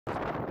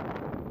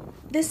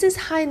This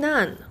is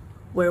Hainan,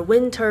 where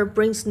winter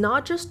brings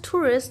not just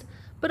tourists,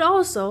 but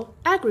also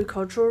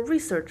agricultural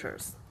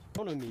researchers.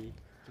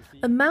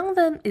 Among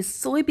them is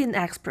soybean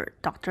expert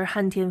Dr.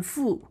 Han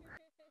Tianfu.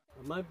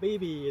 My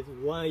baby is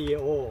 1 year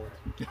old.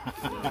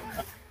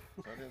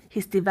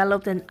 He's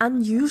developed an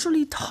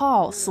unusually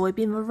tall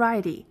soybean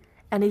variety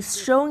and is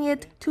showing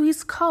it to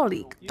his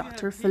colleague,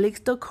 Dr. Felix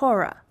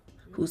Decora,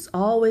 who's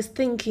always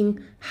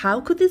thinking,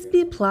 how could this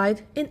be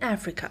applied in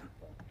Africa?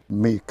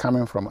 Me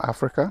coming from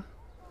Africa,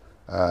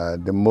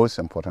 the most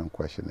important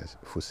question is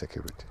food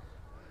security.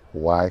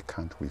 Why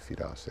can't we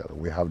feed ourselves?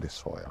 We have the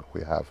soil,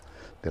 we have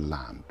the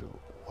land.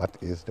 What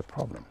is the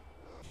problem?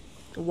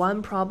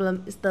 One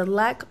problem is the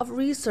lack of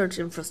research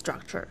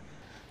infrastructure.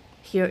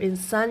 Here in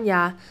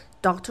Sanya,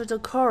 Dr.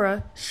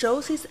 Decora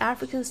shows his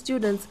African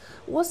students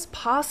what's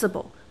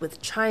possible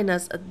with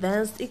China's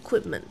advanced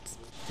equipment.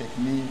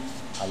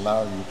 Techniques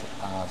allow you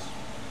to ask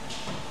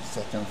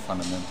certain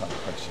fundamental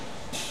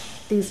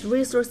questions. These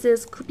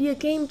resources could be a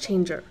game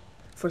changer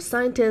for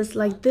scientists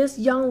like this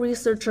young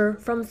researcher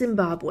from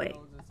Zimbabwe.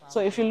 So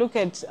if you look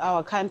at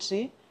our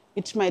country,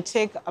 it might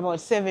take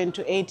about 7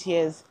 to 8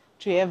 years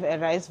to have a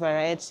rice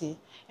variety.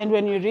 And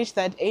when you reach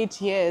that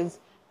 8 years,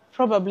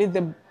 probably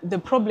the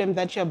problem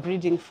that you're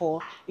breeding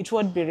for, it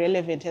won't be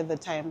relevant at the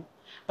time.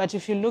 But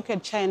if you look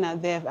at China,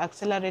 they have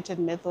accelerated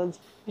methods,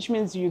 which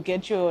means you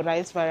get your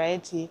rice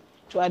variety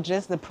to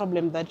address the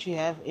problem that you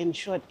have in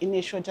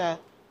a shorter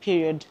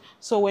period.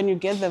 So when you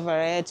get the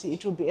variety,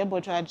 it will be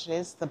able to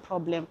address the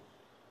problem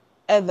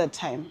at the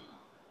time.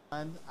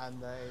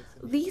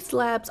 These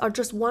labs are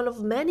just one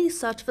of many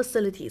such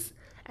facilities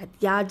at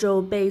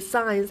Yazhou-based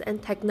Science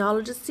and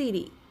Technology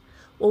City.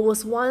 What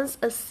was once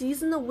a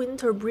seasonal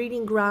winter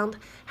breeding ground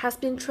has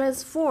been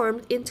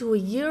transformed into a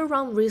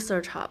year-round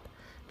research hub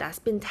that's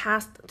been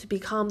tasked to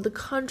become the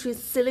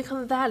country's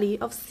Silicon Valley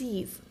of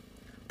seeds.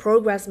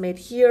 Progress made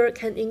here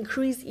can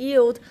increase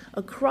yield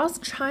across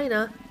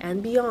China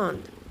and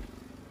beyond.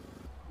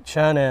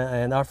 China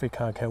and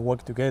Africa can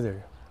work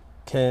together,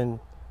 can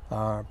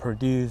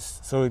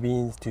produce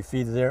soybeans to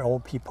feed their own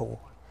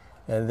people,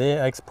 and they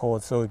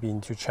export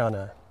soybean to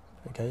China.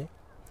 Okay,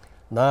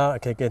 now I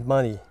can get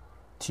money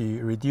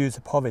to reduce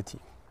poverty.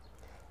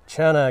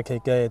 China can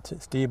get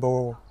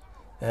stable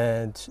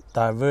and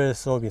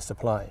diverse soybean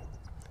supply.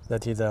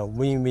 That is a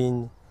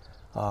win-win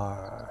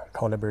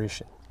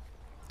collaboration.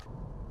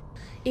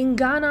 In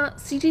Ghana,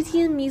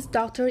 CGTN meets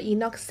Dr.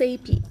 Enoch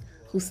Sepi,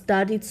 who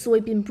studied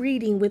soybean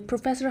breeding with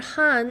Professor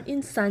Han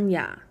in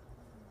Sanya.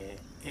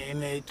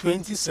 In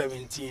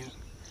 2017,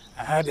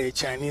 I had a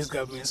Chinese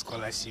government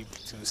scholarship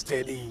to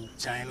study in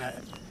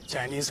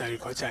Chinese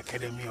Agriculture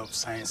Academy of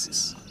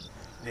Sciences.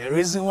 The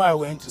reason why I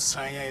went to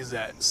Sanya is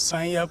that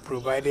Sanya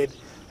provided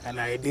an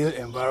ideal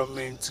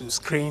environment to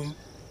screen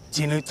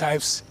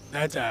genotypes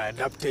that are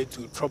adapted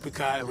to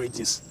tropical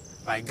regions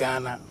like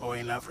Ghana or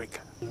in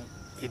Africa.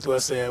 It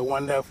was a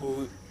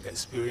wonderful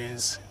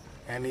experience,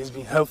 and it's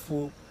been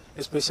helpful,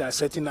 especially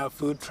setting up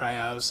field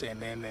trials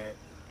and then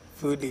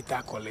food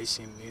data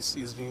collection.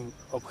 It's been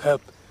of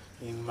help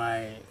in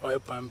my oil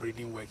palm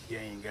breeding work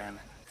here in Ghana.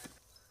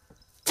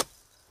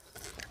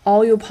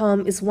 Oil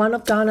palm is one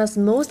of Ghana's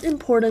most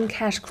important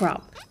cash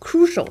crops,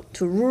 crucial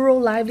to rural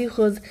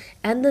livelihoods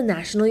and the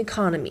national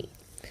economy.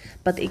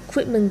 But the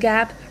equipment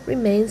gap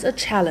remains a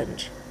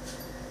challenge.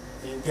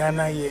 In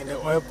Ghana, here in the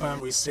oil palm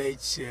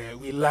research,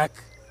 we lack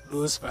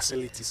those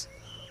facilities.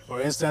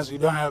 For instance, we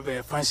don't have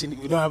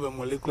a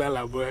molecular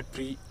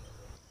laboratory.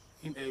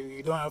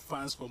 We don't have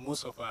funds for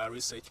most of our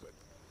research work.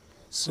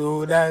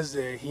 So that's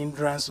the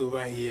hindrance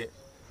over here.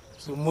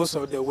 So most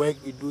of the work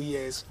we do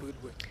here is food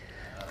work.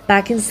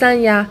 Back in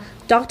Sanya,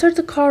 Dr.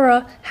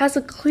 Decora has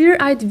a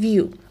clear-eyed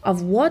view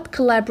of what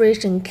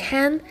collaboration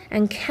can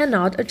and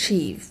cannot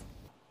achieve.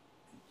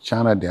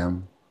 China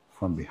them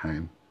from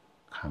behind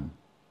can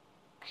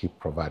keep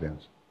providing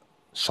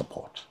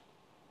support.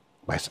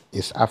 But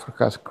it's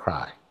Africa's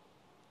cry.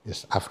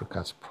 It's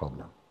Africa's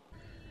problem.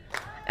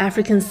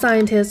 African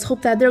scientists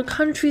hope that their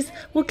countries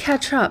will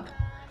catch up.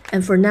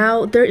 And for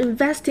now, they're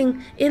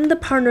investing in the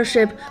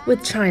partnership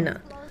with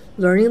China,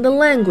 learning the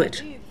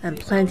language, and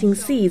planting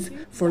seeds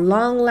for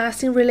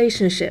long-lasting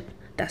relationships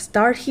that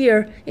start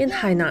here in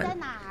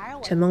Hainan.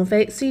 Chen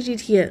Mengfei,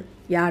 CGTN,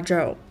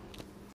 Yazhou.